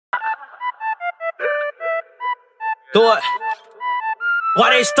Do it. Why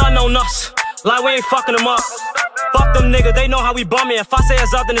they stuntin' on us? Like we ain't fucking them up. Fuck them niggas, they know how we bumming. If I say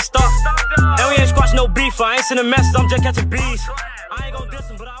it's up, then it's stuck. And we ain't squashing no beef. I ain't sending messages, I'm just catching bees. I ain't gon' diss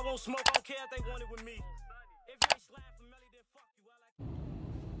them, but I won't smoke. I don't care if they want it with me. If you ain't slapping for Melly, then fuck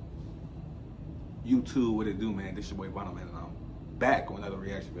you. YouTube, what it do, man? This your boy Vonno, man, and I'm back with another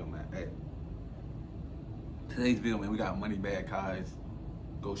reaction video, man. Hey, today's video, man, we got MoneyBagKZ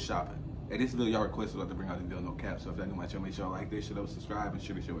go shopping. Hey, this video y'all requested us to bring out this video, no cap. So if that new my channel, make sure y'all like this shit up, subscribe, and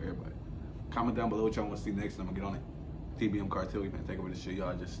share this shit with everybody. Comment down below what y'all want to see next, and I'm gonna get on it. DBM cartel, we been take over this shit.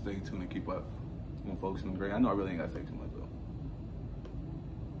 Y'all just stay tuned and keep up. I'm gonna focus on the great. I know I really ain't gotta say too much though.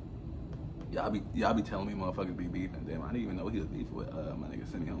 Y'all be telling me motherfuckers be beefing. Damn, I didn't even know he was beefing with my nigga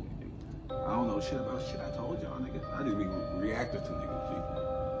Send Me Home. I don't know shit about shit I told y'all niggas. I just be reacting to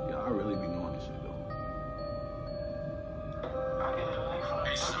niggas. Y'all really be knowing this shit though.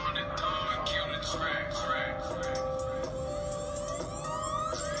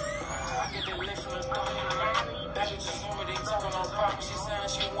 She saying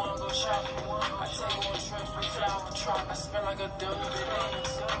she wanna go shopping. I take her on trips, we fly off the truck. I spend like a $1 billion.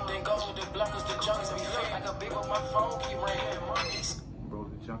 Then go to the blockers, the junkies be fake. Like a big on my phone, keep ringing. Bro,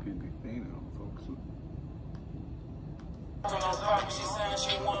 the junkies be fainting on folks. She saying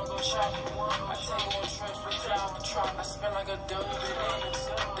she wanna go shopping. I take her on trips, we fly off the truck. I spend like a $1 billion.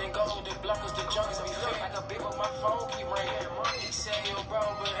 Then go to the blockers, the junkies be fake. Like a big on my phone, keep ringing. He said, yo, bro,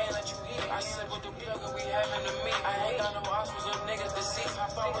 but ain't let you eat. I said, with the plug we having to meet. I ain't got no options of niggas deceased. I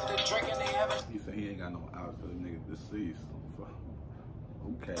fought with the drink and they haven't. He said he ain't got no out for the niggas deceased.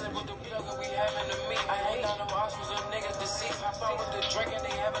 Okay. With the plug we having to meet. I ain't got no options of niggas deceased. I fought with the drink and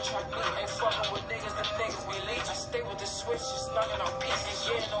they haven't tried me. Ain't fucking with niggas, the niggas we leech. I stay with the switch, just knocking on peace.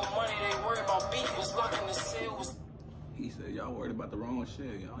 Ain't getting no money, they worry about beef. Was locking the seal, was. He said y'all worried about the wrong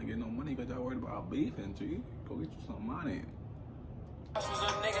shit. Y'all ain't getting no money because y'all worried about beef and G. Go get you some money. I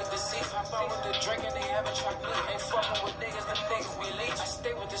fought with the drink and they haven't tried me. Ain't fucking with niggas, the niggas we leech. I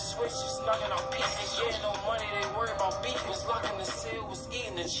stay with the switch, just knocking on peace. Ain't getting no money, they worry about beef. Was locking the seal, was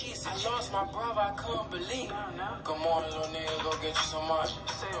eating the cheese. I lost my brother, I couldn't believe. Good morning, little nigga, go get you some money.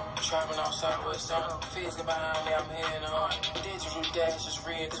 Trapping outside with some fees, get behind me, I'm hitting hard. Digital dash, just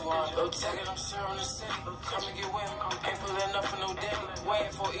reading 200. Go take it, I'm serving the city. Come and get with me, ain't pulling up for no daddy.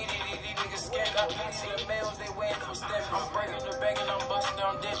 Waiting for EDD, niggas scared. Got paid to the mails, they waiting for step. I'm breaking the bank and I'm busting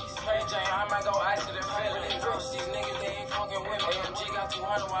down ditches. Play Jane, I might go ice to the feeling. They rich, these niggas, they ain't fucking with me. AMG got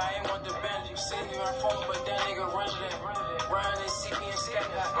 200, why I ain't want the Bentley. Sit here on phone, but that nigga run that. Ryan, they see me and skate.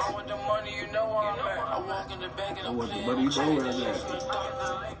 I want the money, you know where I'm at. I walk in the bank and I'm playing.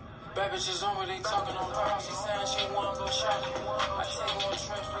 Bad bitches on me, they talking on her. She saying she wanna go shopping. I take her on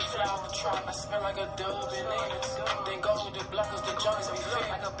trips, we fly off the truck. I spend like a $1 billion. Then go to the blockers, the junkies be fake.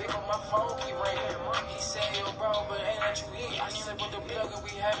 Like a big on my phone, keep ringing. He said, yo, bro, but ain't let you eat. I said, with the plug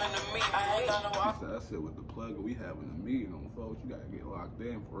we having to meet. I ain't got no options. I said, with the plug we having to meet on folks, you gotta get locked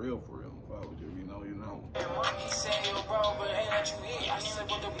in for real, folks. If you know, you know. He said, yo, bro, but ain't let you eat. I said,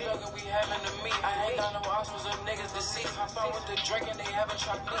 with the plug we having to meet. I ain't got no options of niggas deceased. I fought with the drink and they haven't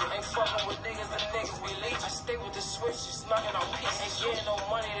tried me. Ain't fucking with niggas, the niggas we leech. I stay with the switch, just knocking on peace. Ain't getting no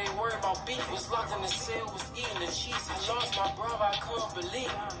money, they worry about beef. Was locked in the cell, was eating the cheese. I lost my brother, I couldn't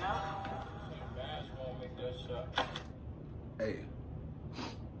believe. Hey,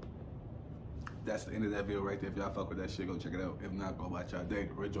 that's the end of that video right there. If y'all fuck with that shit, go check it out. If not, go watch y'all day.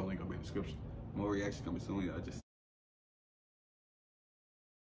 The original link will be in the description. More reaction coming soon, y'all. Just